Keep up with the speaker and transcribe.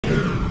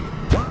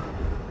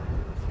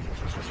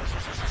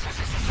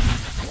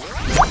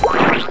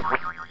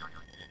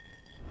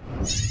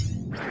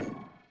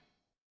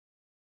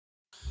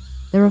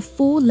there are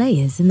 4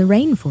 layers in the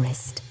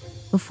rainforest.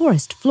 The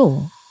forest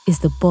floor is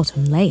the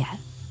bottom layer.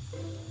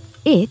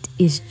 It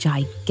is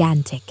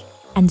gigantic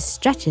and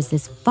stretches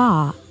as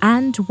far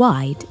and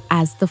wide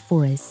as the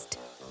forest.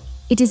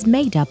 It is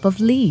made up of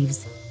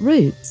leaves,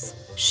 roots,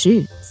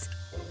 shoots,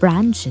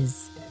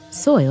 branches,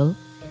 soil,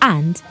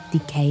 and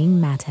decaying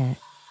matter.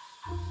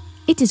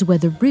 It is where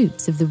the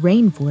roots of the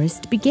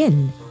rainforest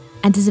begin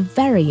and is a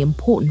very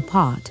important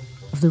part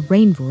of the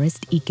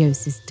rainforest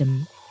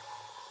ecosystem.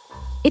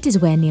 It is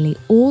where nearly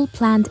all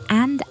plant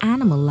and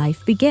animal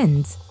life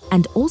begins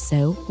and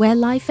also where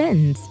life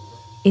ends.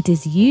 It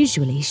is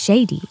usually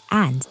shady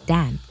and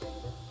damp.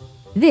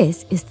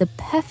 This is the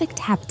perfect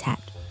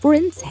habitat for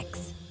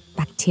insects,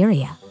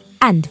 bacteria,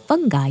 and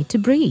fungi to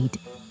breed.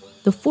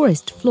 The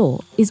forest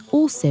floor is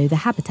also the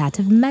habitat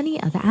of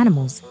many other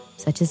animals,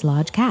 such as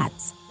large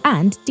cats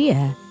and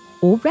deer,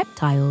 or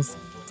reptiles,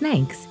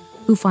 snakes,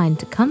 who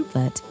find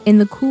comfort in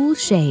the cool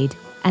shade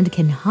and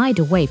can hide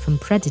away from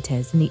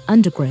predators in the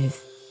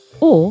undergrowth,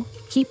 or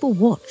keep a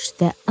watch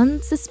their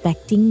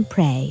unsuspecting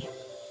prey.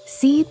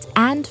 Seeds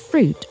and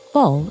fruit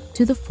fall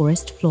to the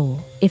forest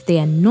floor. If they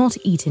are not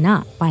eaten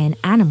up by an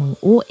animal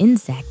or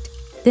insect,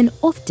 then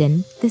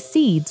often the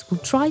seeds will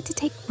try to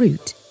take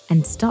root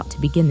and start to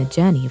begin the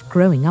journey of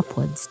growing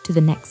upwards to the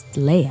next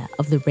layer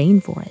of the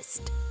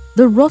rainforest.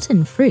 The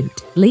rotten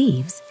fruit,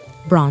 leaves,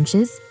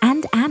 branches,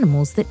 and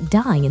animals that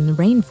die in the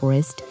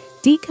rainforest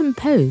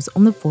decompose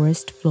on the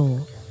forest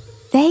floor.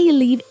 They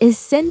leave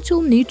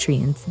essential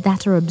nutrients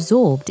that are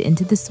absorbed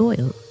into the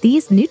soil.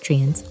 These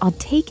nutrients are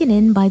taken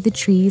in by the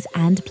trees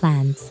and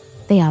plants.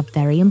 They are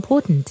very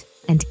important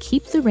and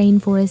keep the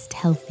rainforest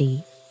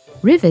healthy.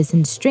 Rivers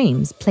and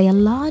streams play a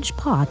large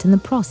part in the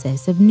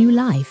process of new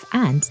life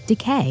and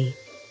decay.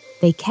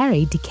 They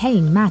carry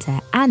decaying matter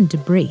and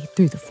debris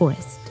through the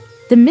forest.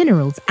 The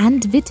minerals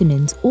and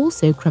vitamins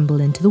also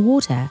crumble into the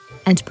water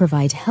and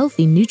provide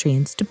healthy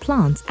nutrients to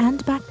plants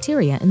and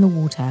bacteria in the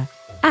water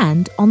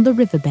and on the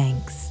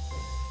riverbanks.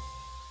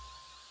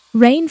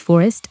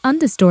 Rainforest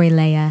understory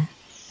layer.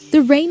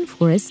 The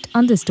rainforest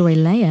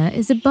understory layer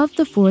is above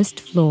the forest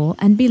floor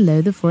and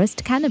below the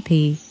forest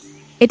canopy.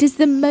 It is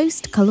the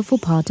most colorful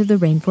part of the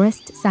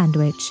rainforest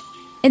sandwich.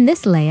 In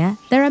this layer,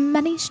 there are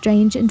many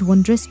strange and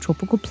wondrous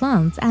tropical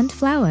plants and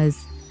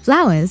flowers.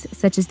 Flowers,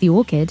 such as the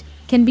orchid,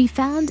 can be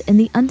found in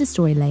the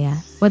understory layer,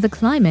 where the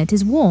climate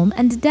is warm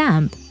and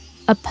damp,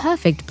 a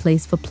perfect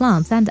place for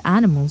plants and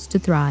animals to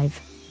thrive.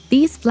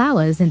 These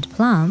flowers and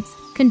plants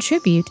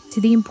contribute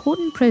to the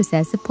important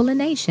process of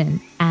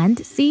pollination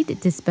and seed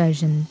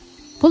dispersion.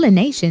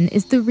 Pollination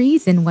is the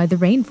reason why the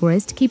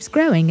rainforest keeps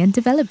growing and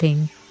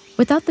developing.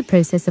 Without the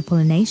process of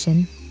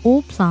pollination,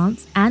 all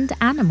plants and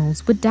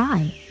animals would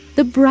die.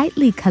 The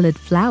brightly colored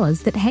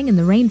flowers that hang in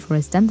the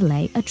rainforest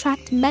underlay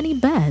attract many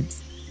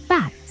birds,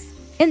 bats,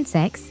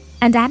 insects,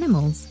 and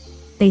animals.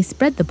 They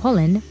spread the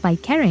pollen by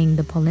carrying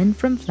the pollen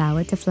from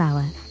flower to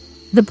flower.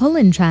 The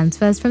pollen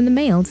transfers from the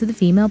male to the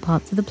female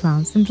parts of the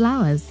plants and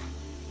flowers.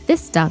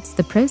 This starts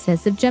the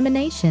process of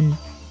germination.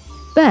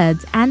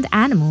 Birds and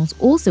animals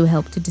also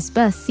help to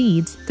disperse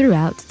seeds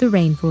throughout the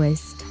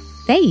rainforest.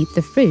 They eat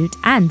the fruit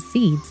and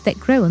seeds that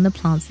grow on the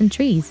plants and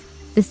trees.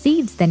 The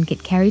seeds then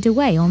get carried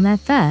away on their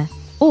fur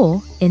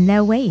or in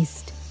their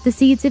waste. The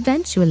seeds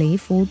eventually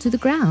fall to the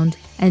ground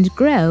and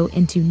grow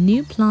into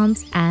new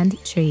plants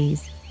and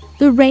trees.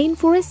 The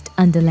rainforest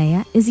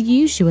underlayer is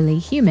usually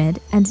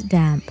humid and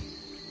damp.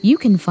 You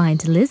can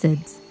find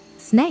lizards,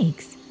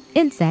 snakes,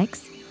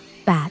 insects,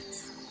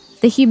 bats.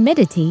 The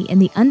humidity in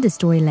the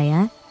understory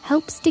layer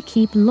helps to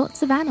keep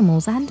lots of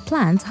animals and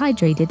plants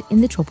hydrated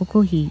in the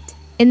tropical heat.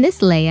 In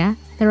this layer,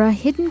 there are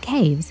hidden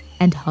caves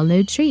and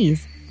hollow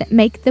trees that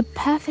make the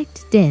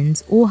perfect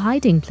dens or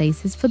hiding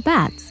places for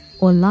bats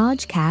or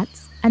large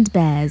cats and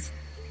bears.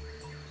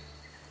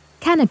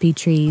 Canopy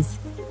trees.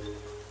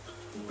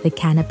 The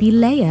canopy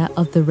layer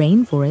of the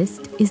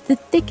rainforest is the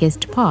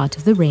thickest part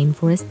of the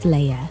rainforest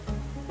layer.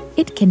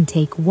 It can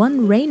take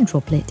one rain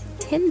droplet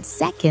 10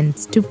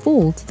 seconds to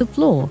fall to the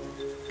floor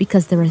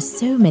because there are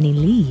so many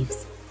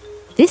leaves.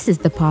 This is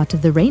the part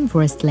of the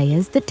rainforest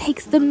layers that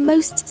takes the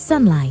most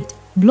sunlight,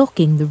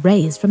 blocking the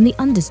rays from the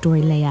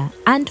understory layer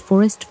and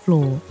forest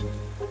floor.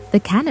 The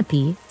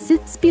canopy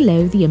sits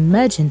below the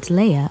emergent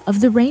layer of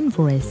the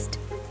rainforest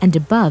and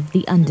above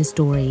the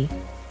understory.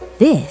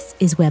 This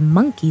is where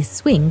monkeys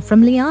swing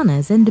from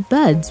lianas and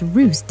birds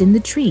roost in the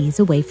trees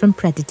away from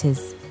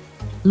predators.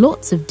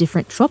 Lots of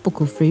different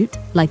tropical fruit,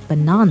 like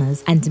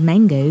bananas and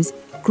mangoes,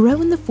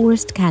 grow in the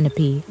forest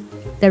canopy.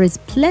 There is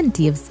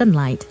plenty of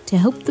sunlight to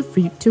help the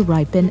fruit to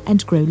ripen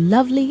and grow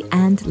lovely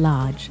and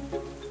large.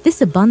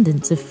 This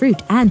abundance of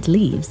fruit and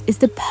leaves is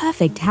the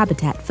perfect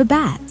habitat for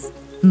bats,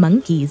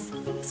 monkeys,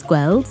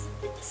 squirrels,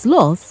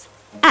 sloths,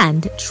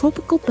 and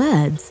tropical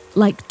birds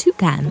like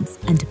toucans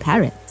and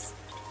parrots.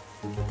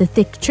 The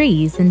thick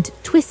trees and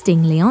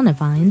twisting liana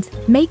vines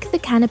make the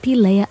canopy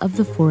layer of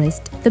the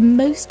forest the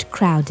most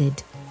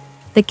crowded.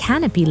 The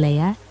canopy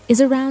layer is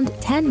around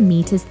 10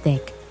 meters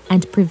thick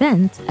and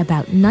prevents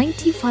about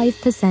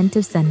 95%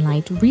 of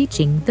sunlight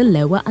reaching the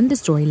lower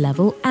understory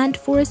level and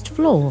forest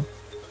floor.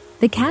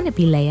 The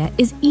canopy layer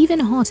is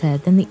even hotter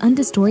than the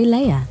understory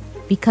layer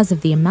because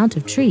of the amount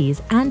of trees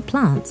and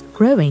plants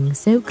growing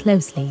so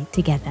closely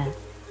together.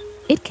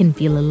 It can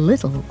feel a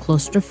little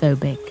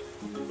claustrophobic.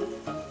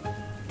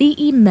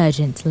 The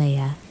emergent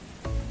layer.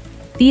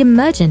 The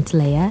emergent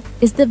layer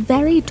is the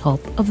very top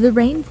of the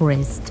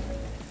rainforest.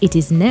 It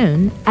is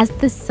known as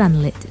the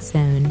sunlit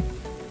zone.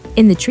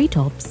 In the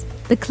treetops,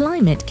 the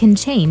climate can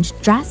change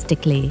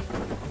drastically.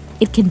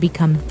 It can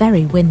become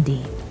very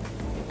windy.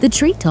 The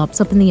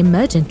treetops up in the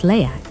emergent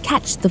layer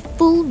catch the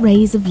full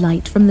rays of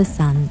light from the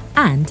sun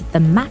and the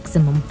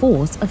maximum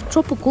force of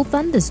tropical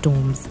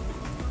thunderstorms.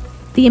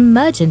 The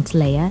emergent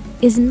layer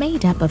is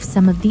made up of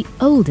some of the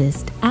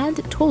oldest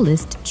and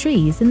tallest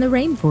trees in the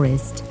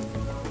rainforest.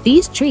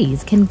 These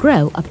trees can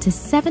grow up to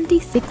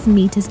 76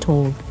 meters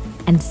tall,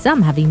 and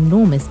some have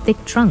enormous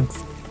thick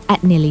trunks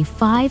at nearly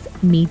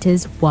 5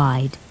 meters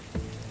wide.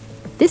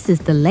 This is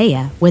the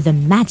layer where the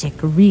magic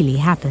really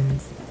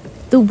happens.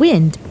 The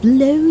wind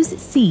blows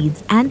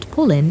seeds and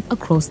pollen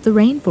across the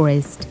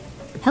rainforest,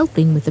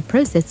 helping with the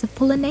process of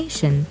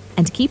pollination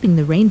and keeping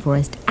the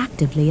rainforest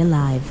actively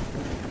alive.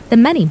 The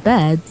many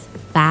birds,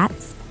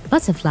 bats,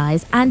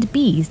 butterflies, and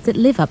bees that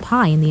live up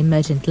high in the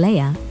emergent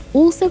layer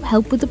also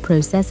help with the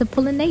process of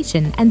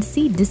pollination and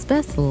seed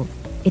dispersal.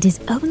 It is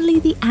only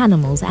the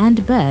animals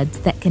and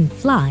birds that can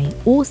fly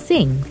or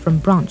sing from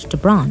branch to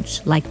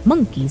branch, like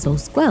monkeys or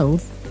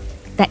squirrels,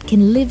 that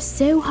can live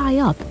so high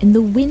up in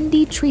the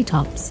windy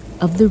treetops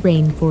of the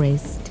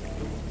rainforest.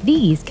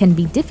 These can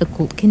be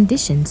difficult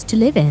conditions to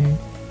live in,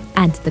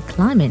 and the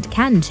climate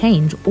can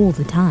change all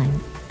the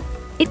time.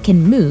 It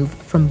can move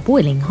from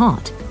boiling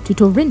hot to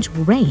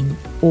torrential rain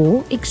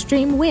or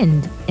extreme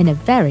wind in a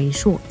very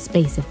short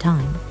space of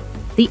time.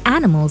 The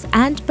animals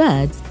and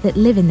birds that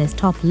live in this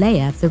top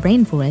layer of the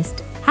rainforest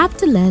have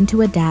to learn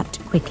to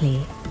adapt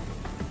quickly.